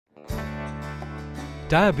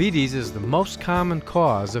Diabetes is the most common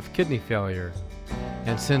cause of kidney failure.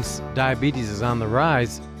 And since diabetes is on the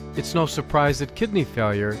rise, it's no surprise that kidney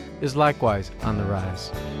failure is likewise on the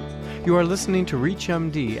rise. You are listening to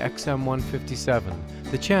ReachMD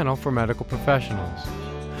XM157, the channel for medical professionals.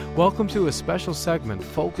 Welcome to a special segment,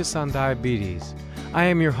 Focus on Diabetes. I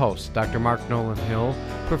am your host, Dr. Mark Nolan Hill,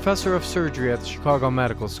 professor of surgery at the Chicago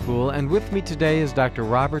Medical School, and with me today is Dr.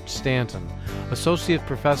 Robert Stanton, associate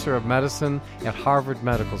professor of medicine at Harvard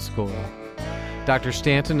Medical School. Dr.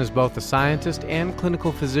 Stanton is both a scientist and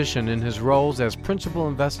clinical physician in his roles as principal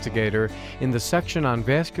investigator in the section on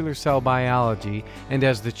vascular cell biology and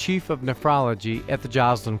as the chief of nephrology at the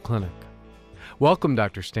Joslin Clinic. Welcome,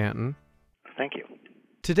 Dr. Stanton. Thank you.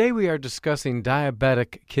 Today we are discussing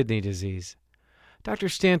diabetic kidney disease. Dr.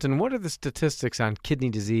 Stanton, what are the statistics on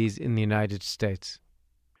kidney disease in the United States?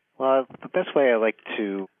 Well, the best way I like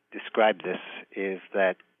to describe this is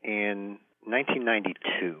that in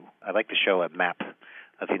 1992, I like to show a map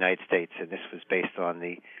of the United States, and this was based on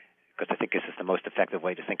because I think this is the most effective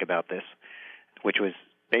way to think about this, which was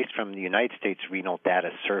based from the United States Renal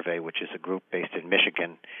Data Survey, which is a group based in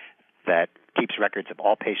Michigan that keeps records of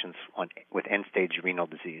all patients with end-stage renal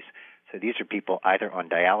disease. So these are people either on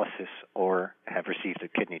dialysis or have received a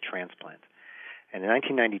kidney transplant. And in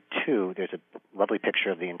 1992, there's a lovely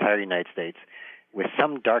picture of the entire United States with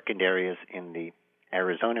some darkened areas in the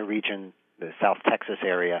Arizona region, the South Texas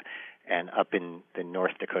area, and up in the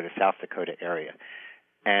North Dakota, South Dakota area.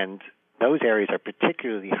 And those areas are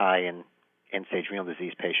particularly high in end-stage renal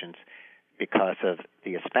disease patients because of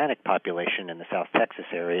the Hispanic population in the South Texas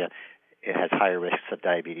area. It has higher risks of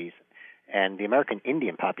diabetes. And the American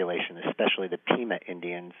Indian population, especially the Pima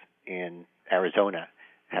Indians in Arizona,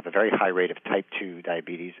 have a very high rate of type 2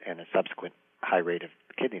 diabetes and a subsequent high rate of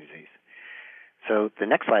kidney disease. So the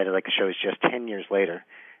next slide I'd like to show is just 10 years later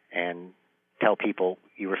and tell people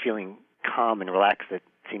you were feeling calm and relaxed. It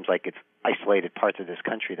seems like it's isolated parts of this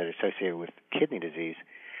country that are associated with kidney disease.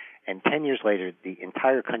 And 10 years later, the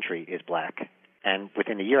entire country is black. And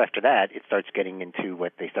within a year after that, it starts getting into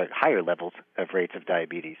higher levels of rates of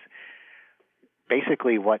diabetes.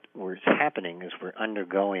 Basically, what was happening is we're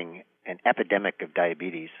undergoing an epidemic of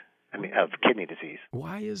diabetes, of kidney disease.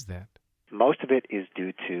 Why is that? Most of it is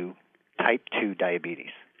due to type 2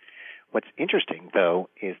 diabetes. What's interesting, though,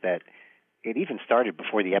 is that it even started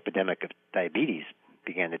before the epidemic of diabetes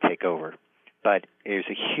began to take over. But there's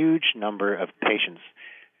a huge number of patients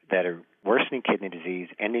that are worsening kidney disease,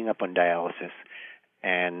 ending up on dialysis,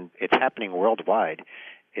 and it's happening worldwide.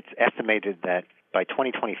 It's estimated that by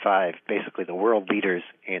 2025, basically the world leaders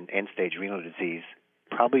in end-stage renal disease,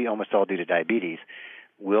 probably almost all due to diabetes,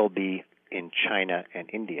 will be in China and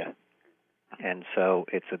India. And so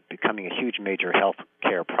it's becoming a huge major health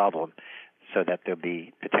care problem so that there'll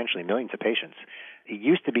be potentially millions of patients. It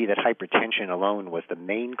used to be that hypertension alone was the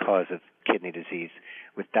main cause of kidney disease,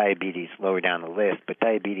 with diabetes lower down the list, but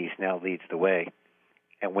diabetes now leads the way.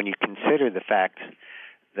 And when you consider the fact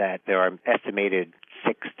that there are estimated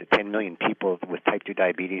 6 to 10 million people with type 2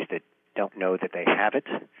 diabetes that don't know that they have it,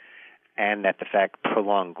 and that the fact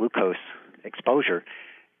prolonged glucose exposure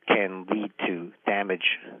can lead to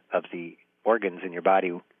damage of the organs in your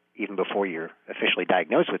body even before you're officially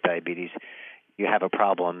diagnosed with diabetes, you have a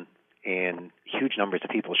problem in huge numbers of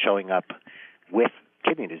people showing up with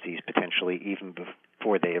kidney disease potentially even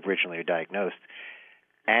before they originally are diagnosed.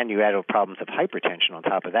 And you add problems of hypertension on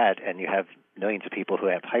top of that, and you have millions of people who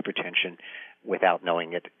have hypertension without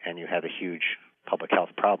knowing it, and you have a huge public health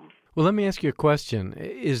problem. Well, let me ask you a question.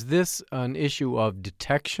 Is this an issue of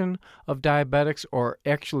detection of diabetics, or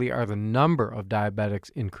actually are the number of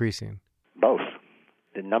diabetics increasing? Both.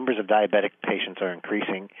 The numbers of diabetic patients are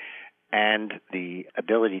increasing, and the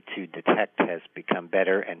ability to detect has become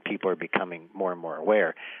better, and people are becoming more and more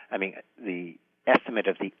aware. I mean, the estimate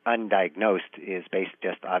of the undiagnosed is based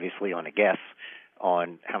just obviously on a guess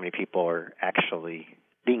on how many people are actually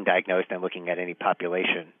being diagnosed and looking at any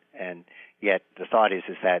population. And yet the thought is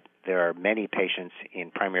that there are many patients in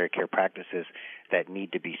primary care practices that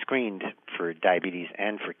need to be screened for diabetes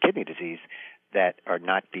and for kidney disease that are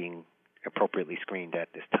not being appropriately screened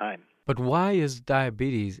at this time. But why is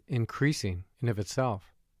diabetes increasing in of itself?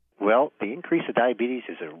 Well, the increase of diabetes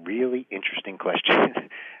is a really interesting question.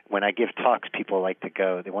 When I give talks, people like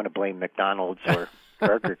to they want to blame McDonald's or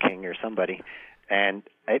Burger King or somebody. And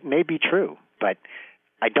it may be true, but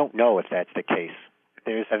I don't know if that's the case.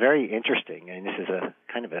 There's a very interesting, and this is a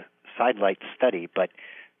kind of a sidelight study, but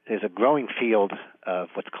there's a growing field of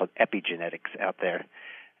what's called epigenetics out there.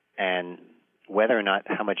 And whether or not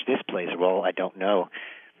how much this plays a role, I don't know.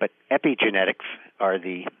 But epigenetics are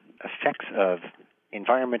the effects of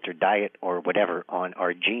environment or diet or whatever on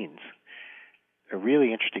our genes. A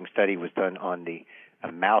really interesting study was done on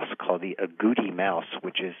a mouse called the agouti mouse,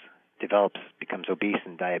 which becomes obese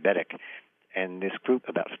and diabetic. And this group,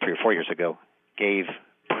 about 3 or 4 years ago, gave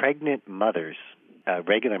pregnant mothers a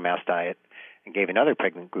regular mouse diet and gave another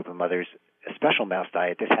pregnant group of mothers a special mouse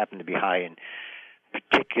diet. This happened to be high in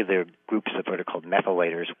particular groups of what are called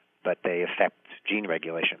methylators, but they affect gene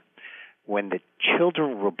regulation. When the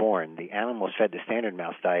children were born, the animals fed the standard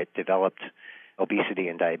mouse diet developed obesity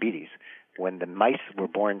and diabetes. When the mice were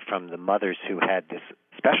born from the mothers who had this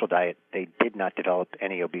special diet, they did not develop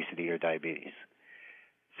any obesity or diabetes.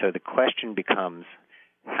 So the question becomes,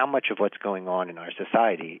 how much of what's going on in our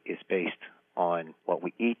society is based on what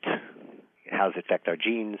we eat? How does it affect our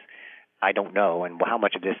genes? I don't know. And how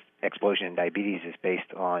much of this explosion in diabetes is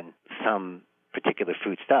based on some particular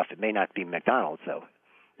food stuff? It may not be McDonald's, though.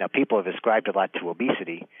 Now, people have ascribed a lot to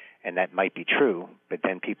obesity, and that might be true, but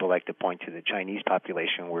then people like to point to the Chinese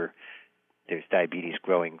population where there's diabetes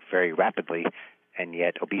growing very rapidly, and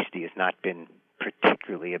yet obesity has not been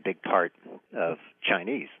particularly a big part of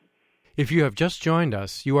Chinese. If you have just joined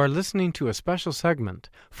us, you are listening to a special segment,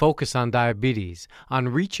 Focus on Diabetes, on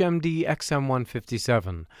ReachMD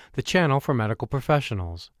XM157, the channel for medical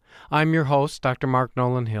professionals. I'm your host, Dr. Mark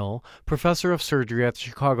Nolan Hill, professor of surgery at the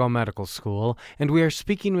Chicago Medical School, and we are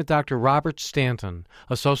speaking with Dr. Robert Stanton,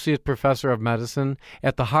 associate professor of medicine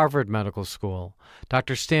at the Harvard Medical School.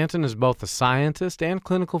 Dr. Stanton is both a scientist and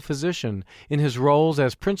clinical physician in his roles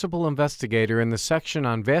as principal investigator in the section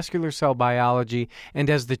on vascular cell biology and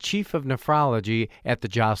as the chief of nephrology at the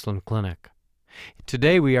Joslin Clinic.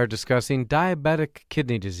 Today we are discussing diabetic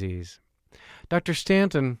kidney disease. Dr.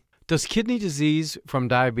 Stanton, does kidney disease from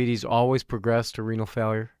diabetes always progress to renal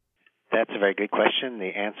failure? That's a very good question.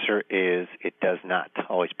 The answer is it does not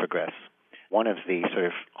always progress. One of the sort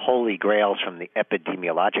of holy grails from the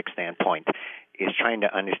epidemiologic standpoint is trying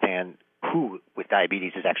to understand who with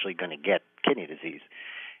diabetes is actually going to get kidney disease.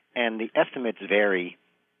 And the estimates vary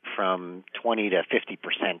from 20 to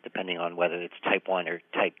 50%, depending on whether it's type 1 or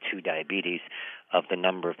type 2 diabetes, of the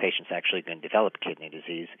number of patients actually going to develop kidney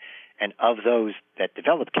disease. And of those that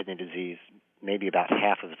develop kidney disease, maybe about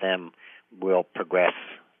half of them will progress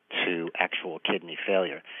to actual kidney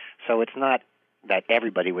failure. So it's not that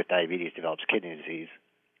everybody with diabetes develops kidney disease,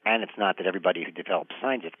 and it's not that everybody who develops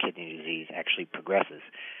signs of kidney disease actually progresses.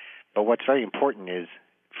 But what's very important is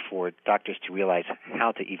for doctors to realize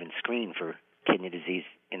how to even screen for kidney disease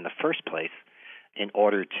in the first place in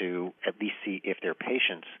order to at least see if their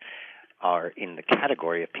patients are in the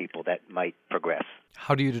category of people that might progress.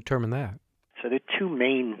 How do you determine that? So there are two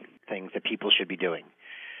main things that people should be doing.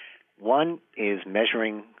 One is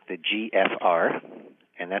measuring the GFR,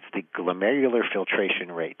 and that's the glomerular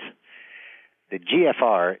filtration rate. The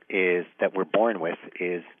GFR that we're born with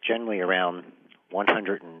is generally around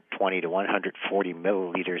 120 to 140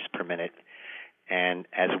 milliliters per minute. And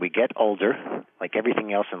as we get older, like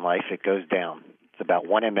everything else in life, it goes down. It's about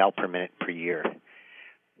 1 ml per minute per year.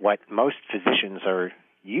 What most physicians are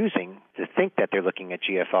using to think that they're looking at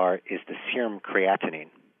GFR is the serum creatinine.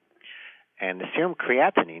 And the serum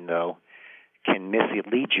creatinine, though, can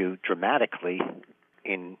mislead you dramatically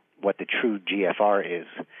in what the true GFR is.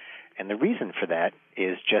 And the reason for that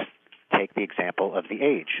is just take the example of the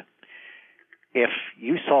age. If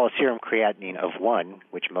you saw a serum creatinine of 1,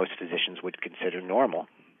 which most physicians would consider normal,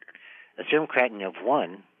 a serum creatinine of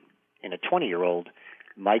 1 in a 20-year-old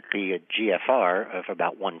might be a GFR of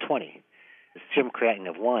about 120. A serum creatinine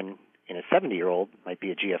of 1 in a 70-year-old might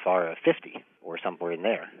be a GFR of 50 or somewhere in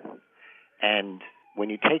there. And when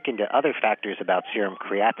you take into other factors about serum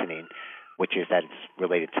creatinine, which is that it's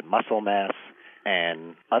related to muscle mass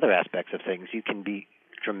and other aspects of things, you can be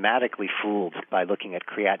dramatically fooled by looking at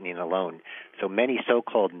creatinine alone. So many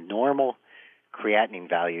so-called normal creatinine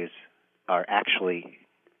values are actually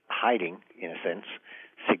hiding, in a sense,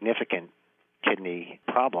 significant kidney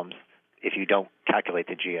problems if you don't calculate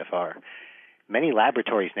the GFR. Many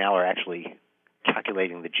laboratories now are actually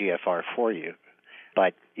calculating the GFR for you,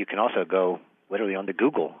 but you can also go literally onto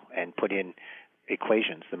Google and put in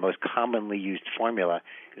equations. The most commonly used formula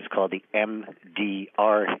is called the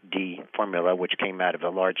MDRD formula, which came out of a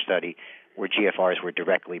large study where GFRs were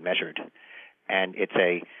directly measured. And it's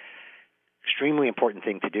a extremely important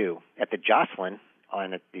thing to do. At the Joslin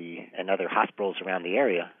and other hospitals around the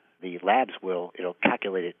area, the labs it'll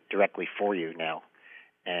calculate it directly for you now.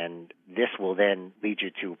 And this will then lead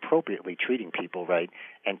you to appropriately treating people right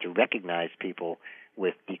and to recognize people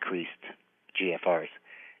with decreased GFRs.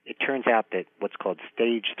 It turns out that what's called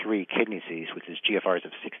stage 3 kidney disease, which is GFRs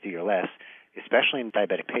of 60 or less, especially in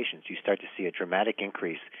diabetic patients, you start to see a dramatic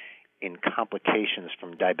increase in complications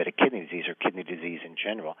from diabetic kidney disease or kidney disease in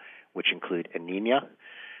general, which include anemia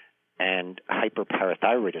and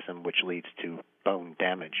hyperparathyroidism, which leads to bone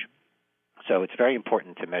damage. So it's very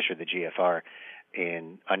important to measure the GFR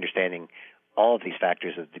in understanding all of these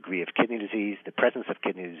factors of degree of kidney disease, the presence of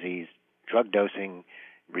kidney disease, drug dosing,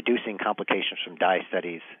 reducing complications from dye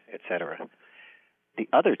studies, etc. The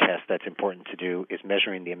other test that's important to do is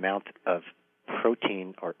measuring the amount of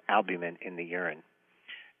protein or albumin in the urine.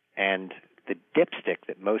 And the dipstick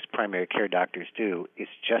that most primary care doctors do is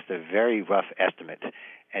just a very rough estimate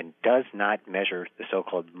and does not measure the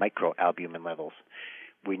so-called microalbumin levels.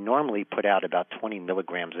 We normally put out about 20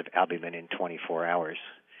 milligrams of albumin in 24 hours.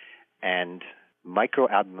 And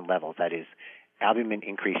microalbumin levels, that is, albumin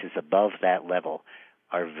increases above that level,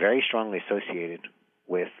 are very strongly associated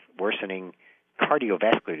with worsening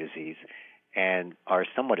cardiovascular disease and are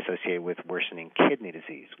somewhat associated with worsening kidney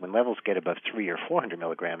disease. When levels get above 300 or 400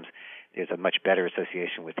 milligrams, there's a much better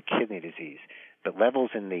association with kidney disease. But levels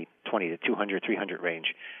in the 20 to 200, 300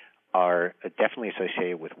 range are definitely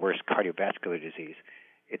associated with worse cardiovascular disease.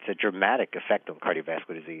 It's a dramatic effect on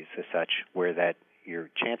cardiovascular disease as such, where that your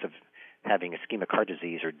chance of having ischemic heart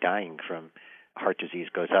disease or dying from heart disease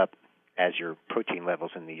goes up as your protein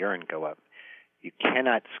levels in the urine go up. You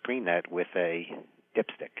cannot screen that with a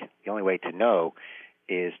dipstick. The only way to know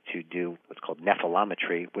is to do what's called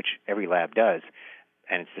nephelometry, which every lab does,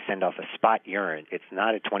 and it's to send off a spot urine. It's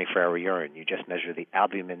not a 24-hour urine. You just measure the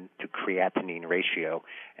albumin to creatinine ratio,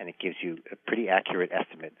 and it gives you a pretty accurate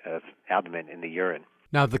estimate of albumin in the urine.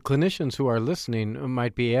 Now, the clinicians who are listening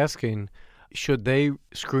might be asking, should they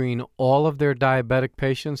screen all of their diabetic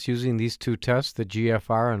patients using these two tests, the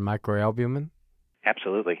GFR and microalbumin?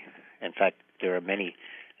 Absolutely. In fact, there are many,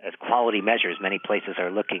 as quality measures, many places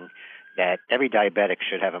are looking that every diabetic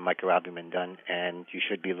should have a microalbumin done, and you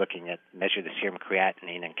should be looking at measure the serum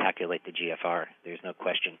creatinine and calculate the GFR. There's no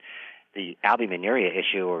question. The albuminuria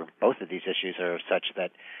issue, or both of these issues, are such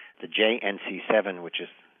that the JNC7, which is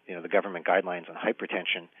the government guidelines on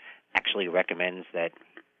hypertension, actually recommends that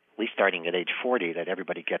at least starting at age 40, that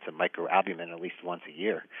everybody gets a microalbumin at least once a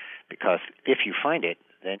year. Because if you find it,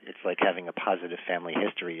 then it's like having a positive family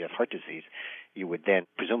history of heart disease. You would then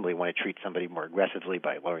presumably want to treat somebody more aggressively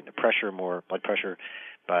by lowering the pressure, more blood pressure,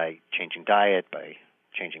 by changing diet, by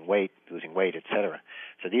changing weight, losing weight, etc.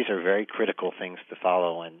 So these are very critical things to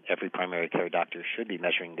follow, and every primary care doctor should be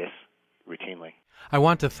measuring this routinely. I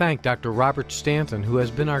want to thank Dr. Robert Stanton, who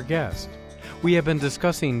has been our guest. We have been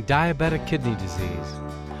discussing diabetic kidney disease.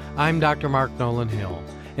 I'm Dr. Mark Nolan Hill,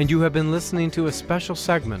 and you have been listening to a special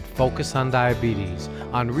segment, Focus on Diabetes,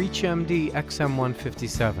 on ReachMD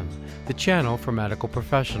XM157, the channel for medical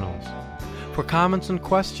professionals. For comments and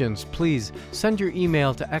questions, please send your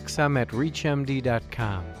email to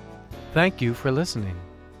xm@reachmd.com. Thank you for listening.